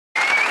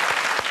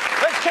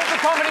Keep the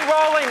comedy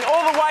rolling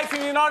all the way from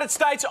the United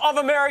States of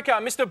America,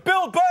 Mr.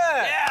 Bill Burr.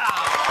 Yeah.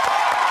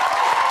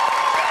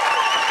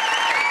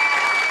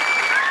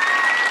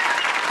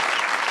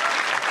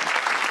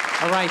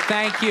 All right,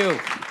 thank you.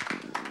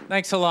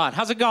 Thanks a lot.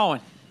 How's it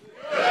going?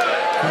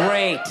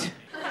 Great.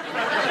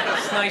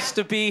 It's nice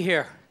to be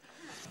here.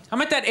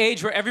 I'm at that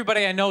age where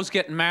everybody I know is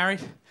getting married.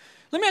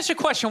 Let me ask you a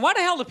question. Why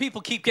the hell do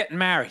people keep getting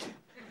married?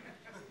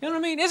 You know what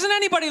I mean? Isn't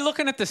anybody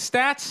looking at the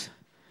stats?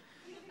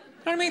 You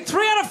know what I mean?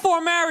 3 out of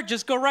 4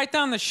 marriages go right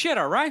down the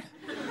shitter, right?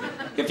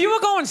 If you were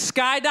going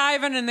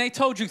skydiving and they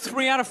told you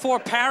 3 out of 4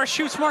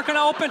 parachutes weren't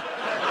gonna open,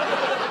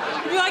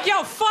 you'd be like,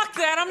 yo, fuck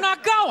that, I'm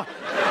not going.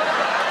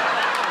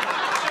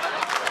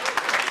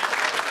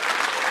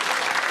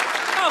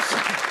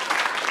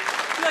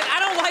 Like, I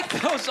don't like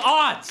those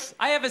odds.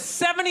 I have a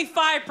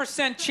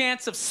 75%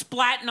 chance of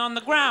splatting on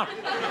the ground.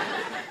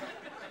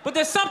 But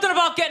there's something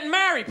about getting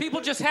married. People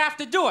just have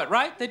to do it,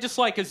 right? They're just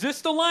like, is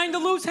this the line to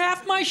lose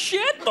half my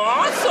shit?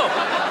 Awesome.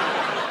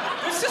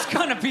 This is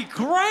gonna be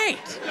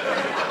great.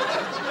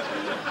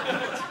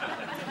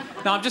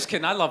 No, I'm just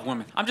kidding. I love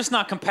women. I'm just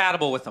not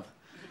compatible with them.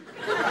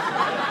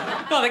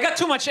 No, they got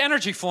too much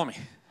energy for me.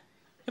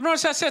 You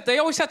notice I said they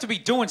always have to be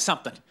doing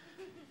something.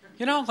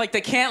 You know, like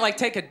they can't like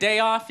take a day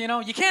off, you know?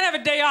 You can't have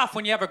a day off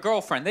when you have a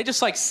girlfriend. They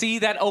just like see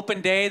that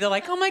open day. They're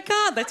like, oh my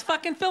God, let's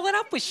fucking fill it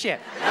up with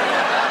shit.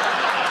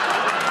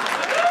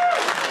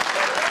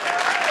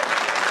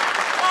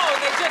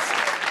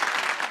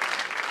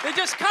 They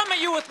just come at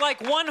you with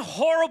like one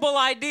horrible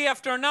idea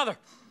after another.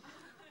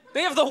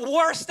 They have the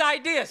worst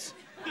ideas.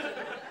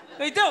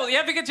 They do. You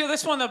ever get to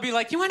this one, they'll be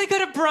like, you want to go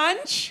to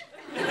brunch?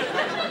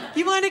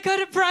 You want to go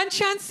to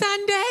brunch on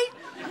Sunday?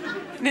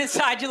 And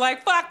inside you're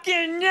like,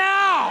 fucking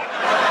no!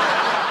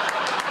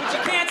 But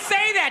you can't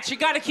say that. You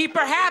got to keep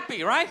her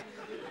happy, right?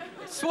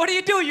 So what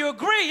do? You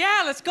agree?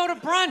 Yeah, let's go to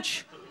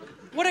brunch.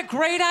 What a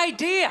great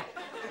idea.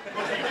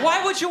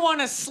 Why would you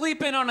want to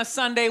sleep in on a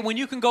Sunday when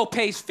you can go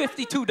pay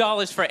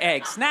 $52 for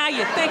eggs? Now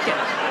you're thinking.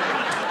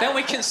 Then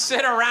we can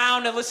sit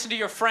around and listen to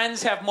your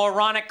friends have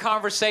moronic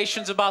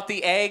conversations about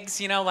the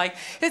eggs, you know, like,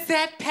 is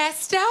that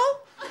pesto?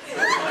 Is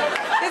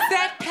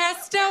that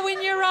pesto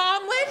in your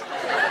omelet?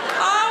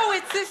 Oh,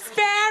 it's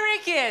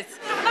asparagus.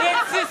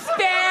 It's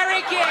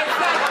asparagus.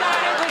 I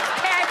thought it was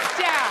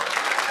pesto.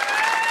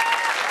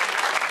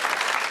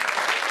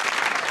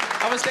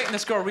 I was dating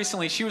this girl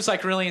recently. She was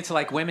like really into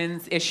like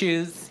women's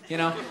issues, you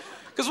know?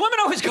 Because women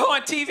always go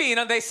on TV, you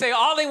know, they say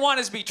all they want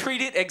is to be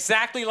treated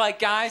exactly like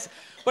guys.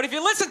 But if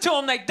you listen to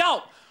them, they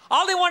don't.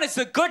 All they want is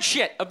the good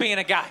shit of being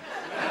a guy.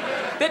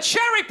 They're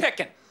cherry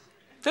picking.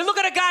 They look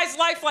at a guy's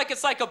life like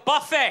it's like a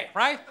buffet,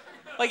 right?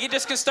 Like you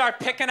just can start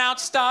picking out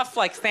stuff,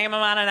 like same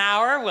amount an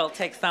hour, we'll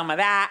take some of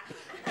that.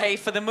 Pay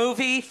for the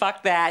movie,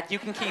 fuck that. You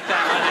can keep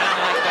that one, I don't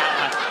like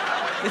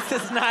that one. This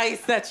is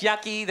nice, that's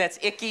yucky, that's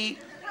icky.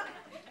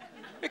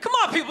 Hey, come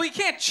on, people, you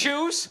can't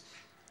choose.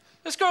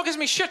 This girl gives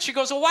me shit. She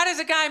goes, well, why does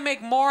a guy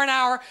make more an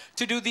hour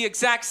to do the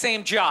exact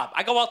same job?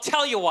 I go, I'll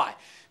tell you why.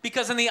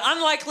 Because in the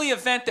unlikely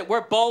event that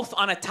we're both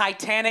on a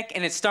Titanic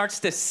and it starts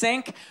to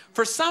sink,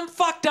 for some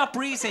fucked up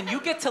reason,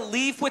 you get to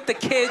leave with the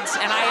kids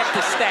and I have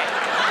to stay.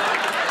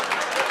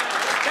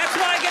 That's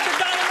why I get the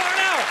 $1 more an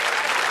hour.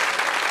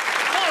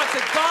 No, it's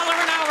 $1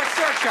 an hour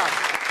surcharge.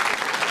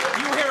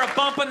 You hear a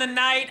bump in the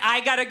night, I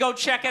gotta go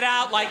check it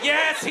out. Like,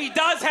 yes, he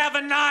does have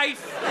a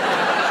knife.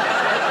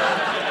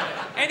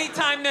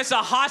 Anytime there's a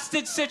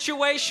hostage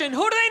situation,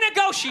 who do they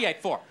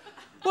negotiate for?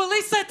 Well, at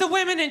least let the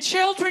women and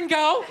children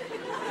go.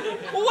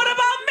 Well, what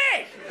about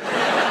me?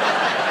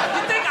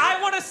 You think I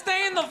want to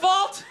stay in the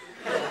vault?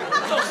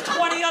 Those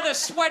 20 other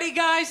sweaty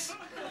guys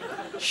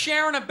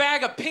sharing a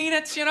bag of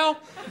peanuts, you know?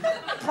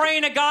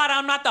 Praying to God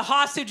I'm not the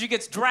hostage who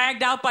gets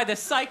dragged out by the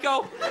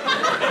psycho with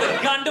a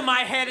gun to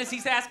my head as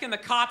he's asking the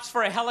cops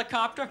for a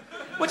helicopter,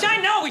 which I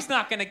know he's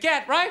not going to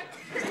get, right?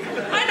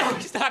 I know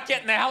he's not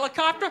getting the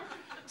helicopter.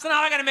 So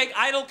now I got to make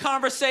idle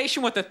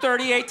conversation with the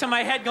 38 to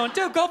my head going,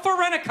 dude, go for a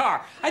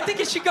rent-a-car. I think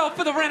you should go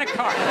for the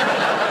rent-a-car.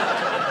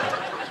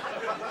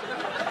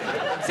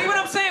 See what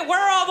I'm saying? Where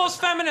are all those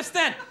feminists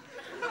then?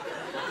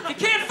 You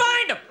can't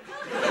find them.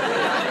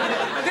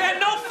 They had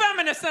no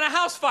feminists in a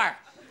house fire.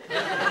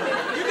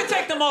 You can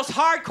take the most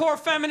hardcore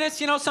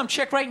feminist, you know, some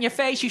chick right in your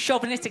face, you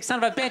chauvinistic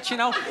son of a bitch, you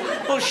know,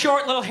 little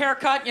short, little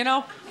haircut, you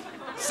know.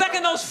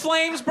 Second those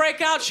flames break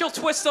out, she'll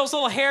twist those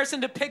little hairs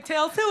into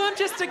pigtails. Oh, I'm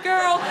just a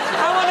girl.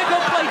 I want to go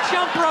play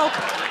jump rope.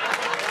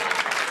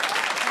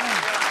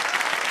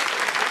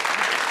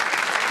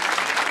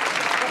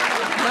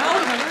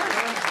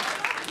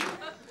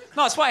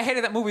 No, that's why I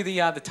hated that movie,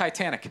 the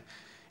Titanic.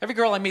 Every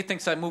girl I meet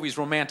thinks that movie's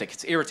romantic.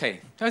 It's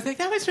irritating. I think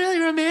that was really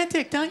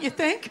romantic, don't you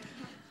think?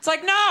 It's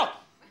like, no!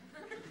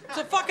 It's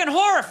a fucking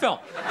horror film.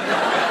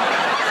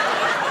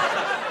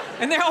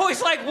 And they're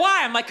always like,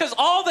 why? I'm like, because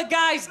all the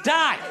guys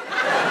die.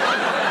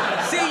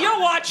 See, you're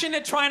watching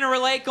it trying to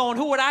relate, going,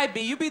 who would I be?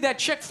 You'd be that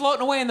chick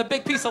floating away in the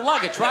big piece of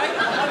luggage, right?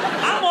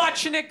 I'm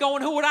watching it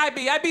going, who would I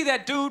be? I'd be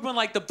that dude when,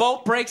 like, the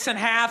boat breaks in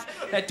half,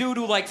 that dude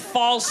who, like,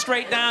 falls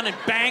straight down and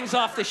bangs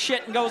off the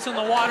shit and goes in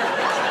the water.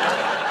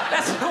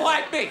 That's who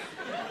I'd be.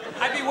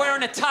 I'd be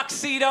wearing a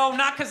tuxedo,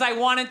 not because I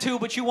wanted to,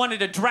 but you wanted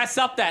to dress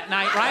up that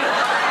night, right?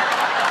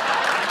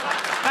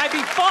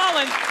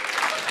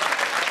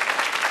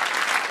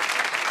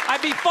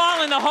 I'd be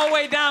falling the whole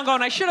way down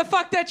going, I should have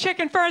fucked that chick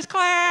in first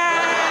class.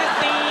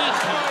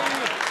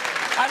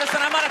 All right,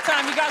 listen, I'm out of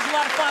time. You guys are a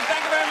lot of fun.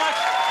 Thank you very much.